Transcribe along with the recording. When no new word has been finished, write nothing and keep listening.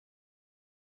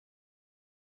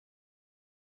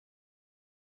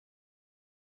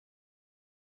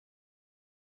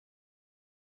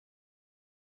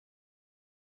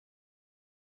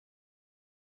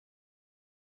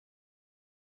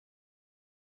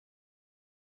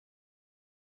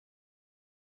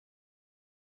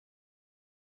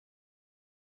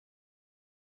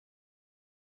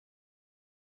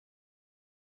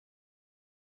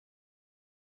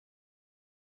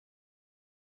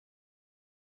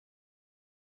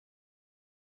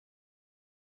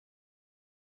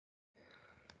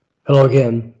Hello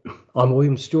again. I'm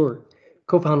William Stewart,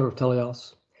 co-founder of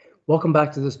Teleos. Welcome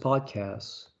back to this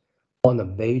podcast on the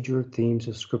major themes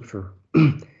of Scripture.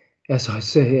 As I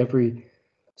say every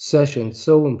session,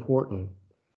 so important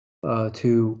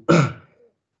to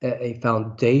a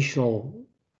foundational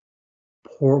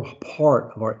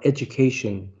part of our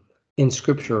education in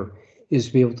Scripture is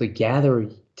to be able to gather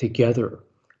together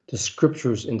the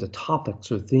Scriptures into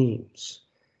topics or themes.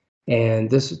 And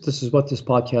this is what this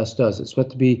podcast does. It's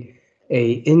meant to be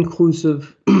a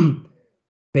inclusive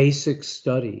basic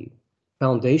study,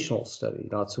 foundational study,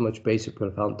 not so much basic, but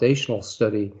a foundational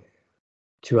study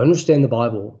to understand the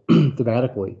Bible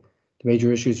thematically, the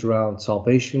major issues around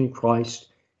salvation, Christ,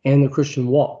 and the Christian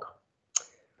walk.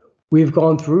 We've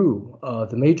gone through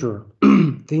the major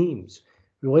themes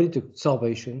related to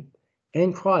salvation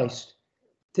and Christ.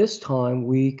 This time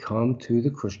we come to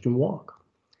the Christian walk.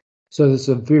 So this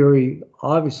is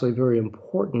obviously very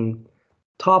important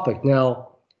topic. Now,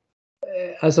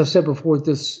 as I said before,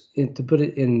 to put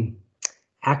it in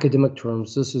academic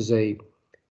terms, this is a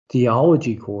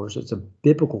theology course. It's a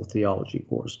biblical theology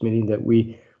course, meaning that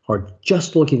we are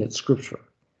just looking at Scripture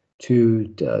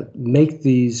to make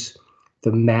these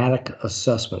thematic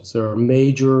assessments. There are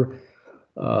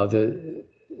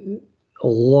a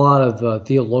lot of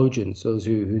theologians, those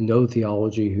who know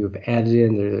theology, who have added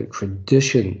in their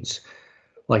traditions,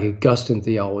 like Augustine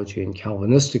theology and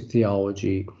Calvinistic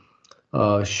theology,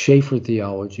 Schaeffer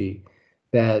theology,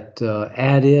 that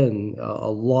add in a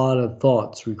lot of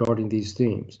thoughts regarding these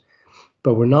themes.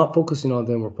 But we're not focusing on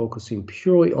them. We're focusing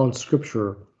purely on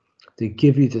Scripture to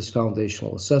give you this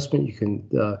foundational assessment. You can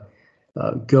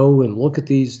go and look at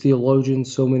these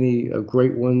theologians, so many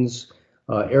great ones.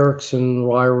 Erickson,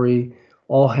 Ryrie,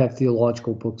 all have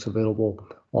theological books available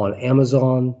on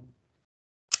Amazon.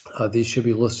 These should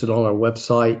be listed on our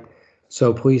website.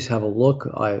 So please have a look.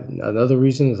 Another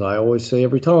reason, as I always say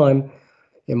every time,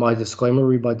 in my disclaimer,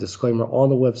 read my disclaimer on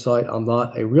the website. I'm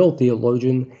not a real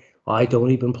theologian. I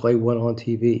don't even play one on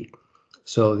TV.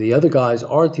 So the other guys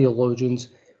are theologians.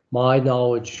 My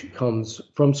knowledge comes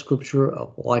from Scripture, a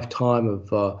lifetime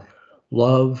of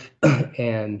love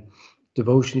and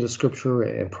devotion to Scripture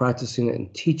and practicing it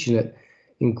and teaching it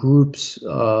in groups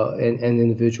and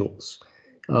individuals.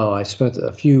 I spent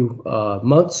a few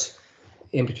months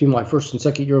in between my first and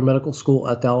second year of medical school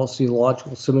at Dallas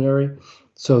Theological Seminary.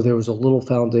 So there was a little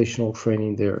foundational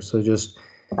training there. So just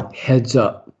heads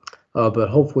up. But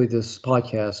hopefully this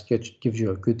podcast gives you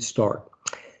a good start.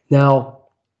 Now,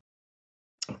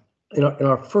 in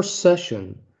our first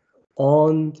session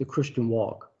on the Christian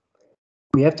walk,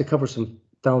 we have to cover some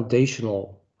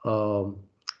foundational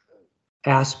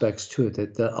aspects to it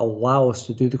that allow us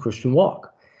to do the Christian walk.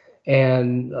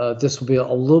 And this will be a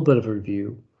little bit of a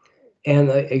review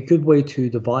and a good way to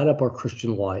divide up our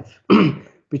Christian life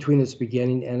between its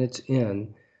beginning and its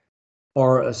end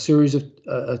are a series of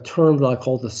a term that I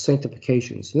call the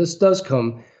sanctifications. And this does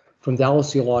come from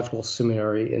Dallas Theological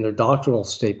Seminary in their doctrinal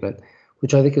statement,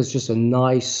 which I think is just a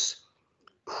nice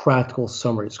practical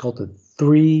summary. It's called the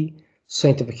 3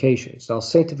 sanctifications. Now,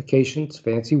 sanctification, it's a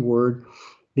fancy word,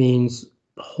 means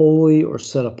holy or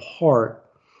set apart.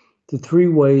 The 3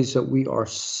 ways that we are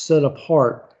set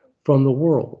apart from the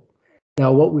world.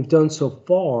 Now, what we've done so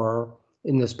far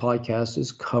in this podcast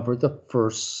is cover the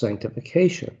first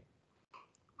sanctification.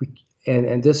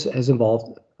 And this has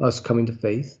involved us coming to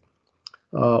faith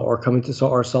or coming to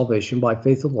our salvation by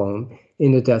faith alone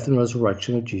in the death and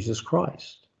resurrection of Jesus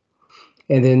Christ.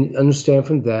 And then understand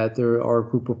from that there are a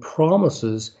group of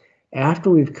promises after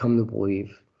we've come to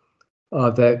believe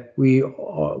that we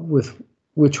are, with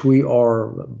which we are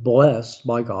blessed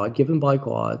by God, given by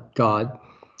God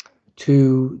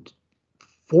to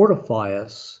fortify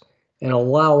us and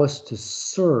allow us to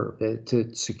serve.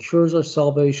 It secures our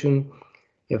salvation.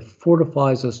 It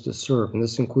fortifies us to serve. And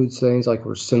this includes things like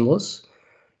we're sinless.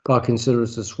 God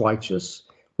considers us righteous.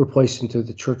 We're placed into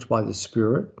the church by the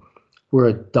Spirit. We're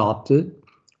adopted.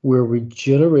 We're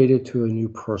regenerated to a new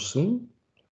person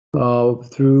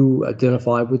through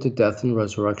identified with the death and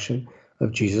resurrection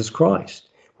of Jesus Christ.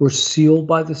 We're sealed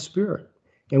by the Spirit.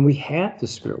 And we have the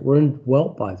Spirit. We're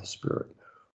indwelt by the Spirit.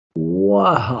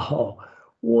 Wow,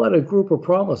 what a group of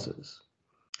promises.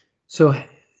 So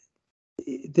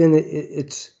then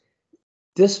it's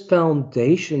this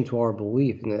foundation to our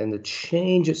belief and the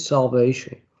change at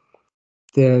salvation,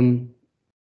 then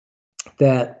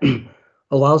that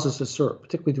allows us to serve,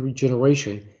 particularly the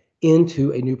regeneration,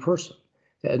 into a new person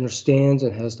that understands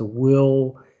and has the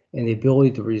will and the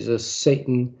ability to resist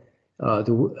Satan,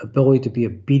 the ability to be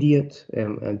obedient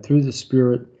and through the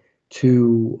Spirit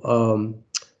to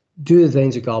do the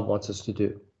things that God wants us to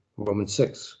do. Romans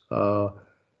 6.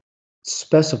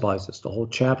 specifies this, the whole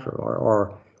chapter,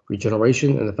 our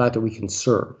regeneration and the fact that we can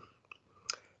serve.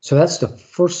 So that's the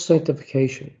first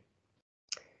sanctification.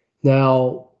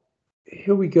 Now,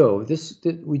 here we go.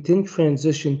 We then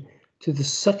transition to the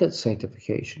second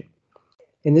sanctification.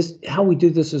 And this, how we do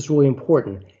this is really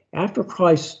important. After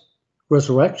Christ's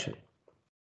resurrection,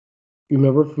 you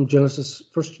remember from Genesis,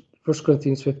 1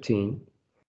 Corinthians 15,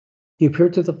 he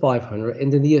appeared to the 500,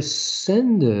 and then he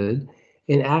ascended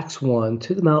in Acts 1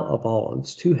 to the Mount of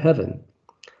Olives, to heaven,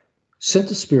 sent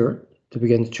the Spirit to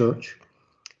begin the church.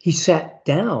 He sat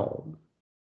down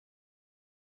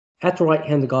at the right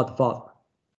hand of God the Father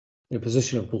in a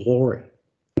position of glory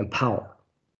and power,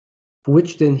 for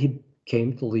which then he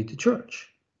came to lead the church.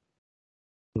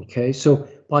 Okay, so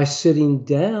by sitting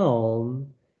down,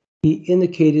 he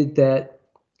indicated that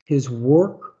his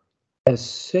work as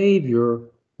Savior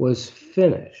was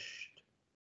finished.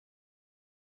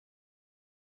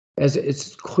 As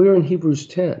it's clear in Hebrews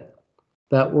 10,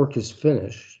 that work is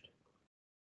finished.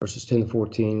 Verses 10 to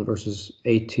 14, verses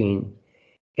 18.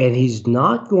 And he's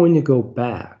not going to go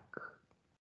back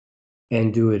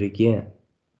and do it again.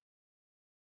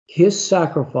 His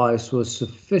sacrifice was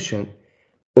sufficient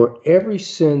for every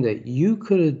sin that you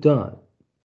could have done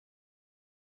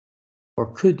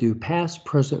or could do, past,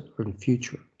 present, or in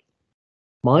future.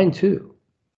 Mine too.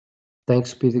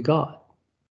 Thanks be to God.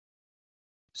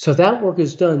 So that work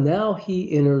is done. Now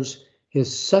he enters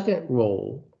his second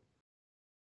role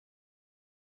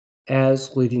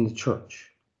as leading the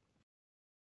church.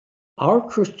 Our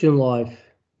Christian life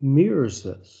mirrors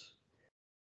this.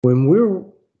 When we're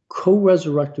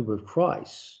co-resurrected with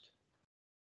Christ,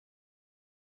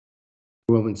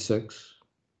 Romans 6,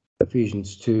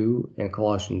 Ephesians 2, and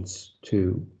Colossians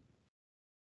 2,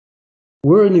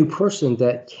 we're a new person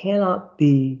that cannot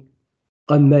be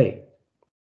unmade.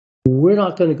 We're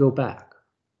not going to go back.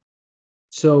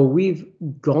 So we've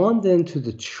gone then to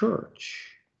the church.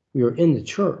 We are in the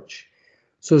church.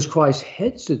 So as Christ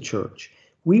heads the church,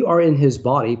 we are in his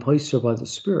body, placed there by the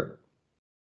Spirit.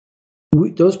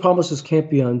 Those promises can't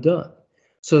be undone.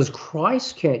 So as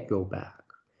Christ can't go back,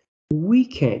 we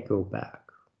can't go back.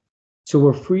 So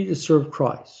we're free to serve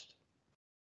Christ.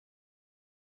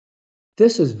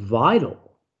 This is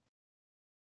vital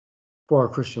for our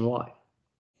Christian life.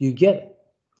 You get it.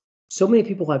 So many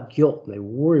people have guilt and they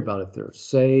worry about if they're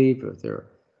saved or if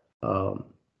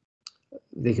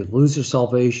they could lose their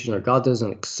salvation or God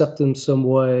doesn't accept them some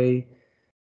way.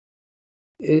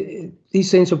 These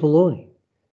things are baloney.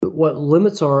 But what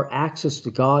limits our access to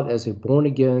God as a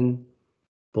born-again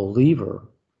believer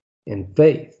in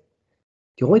faith,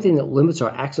 the only thing that limits our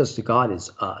access to God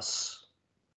is us.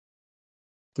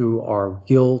 Through our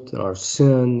guilt and our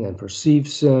sin and perceived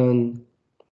sin,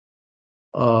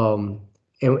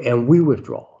 and we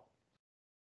withdraw.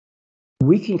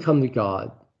 We can come to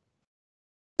God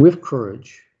with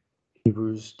courage,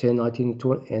 Hebrews 10, 19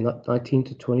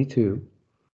 to 22,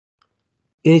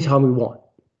 anytime we want.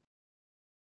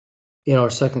 In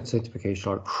our second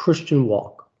sanctification, our Christian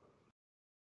walk.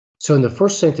 So in the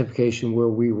first sanctification, where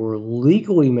we were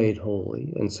legally made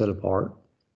holy and set apart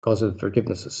because of the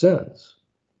forgiveness of sins,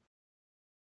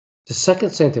 the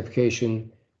second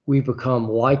sanctification, we become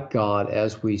like God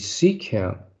as we seek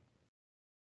him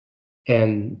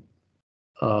and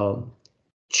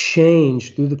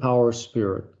change through the power of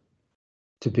Spirit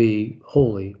to be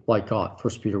holy like God,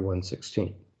 1 Peter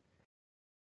 1:16.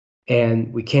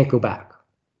 And we can't go back.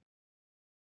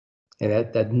 And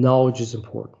that knowledge is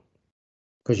important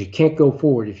because you can't go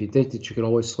forward if you think that you can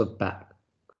always slip back.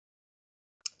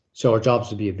 So our job is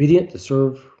to be obedient, to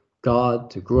serve God,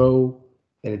 to grow,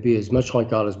 and to be as much like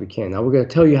God as we can. Now, we're going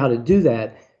to tell you how to do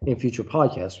that in future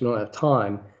podcasts. We don't have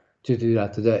time to do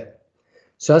that today.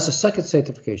 So that's the second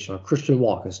sanctification, our Christian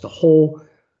walk. It's the whole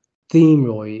theme,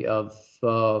 really, of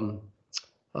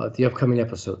the upcoming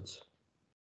episodes.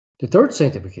 The third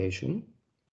sanctification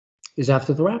is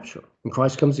after the rapture. When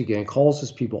Christ comes again, calls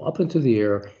his people up into the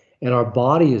air, and our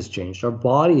body is changed. Our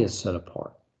body is set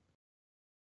apart.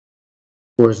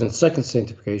 Whereas in second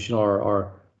sanctification,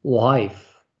 our life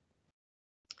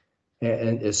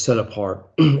and is set apart,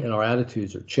 and our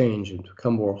attitudes are changed and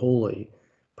become more holy.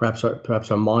 Perhaps our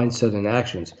mindset and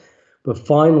actions. But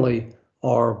finally,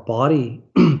 our body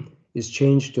is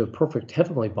changed to a perfect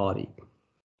heavenly body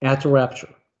at the rapture.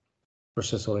 1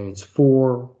 Thessalonians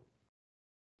 4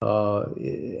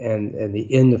 and the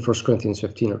end of 1 Corinthians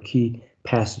 15 are key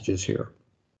passages here.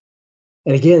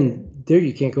 And again, there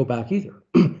you can't go back either.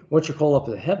 Once you're called up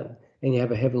to heaven and you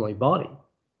have a heavenly body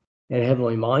and a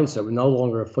heavenly mindset, we're no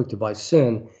longer afflicted by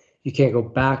sin, you can't go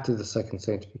back to the second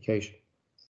sanctification.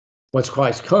 Once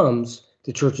Christ comes,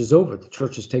 the church is over. The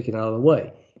church is taken out of the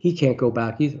way. he can't go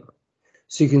back either.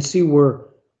 So you can see where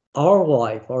our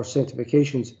life, our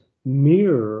sanctifications,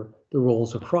 mirror the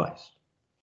roles of Christ.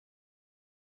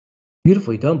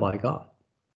 Beautifully done by God.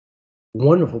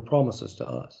 Wonderful promises to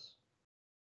us.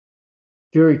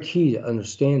 Very key to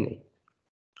understanding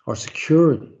our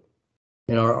security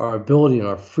and our ability and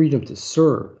our freedom to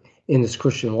serve in this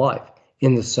Christian life,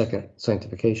 in this second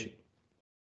sanctification.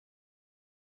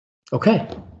 Okay,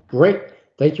 great.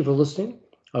 Thank you for listening.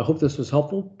 I hope this was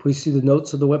helpful. Please see the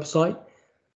notes of the website.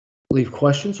 Leave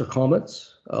questions or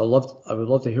comments. I would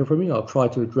love to hear from you. I'll try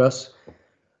to address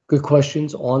good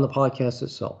questions on the podcast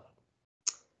itself.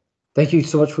 Thank you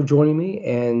so much for joining me,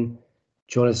 and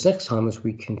join us next time as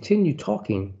we continue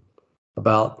talking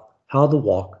about how to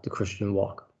walk the Christian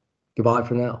walk. Goodbye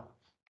for now.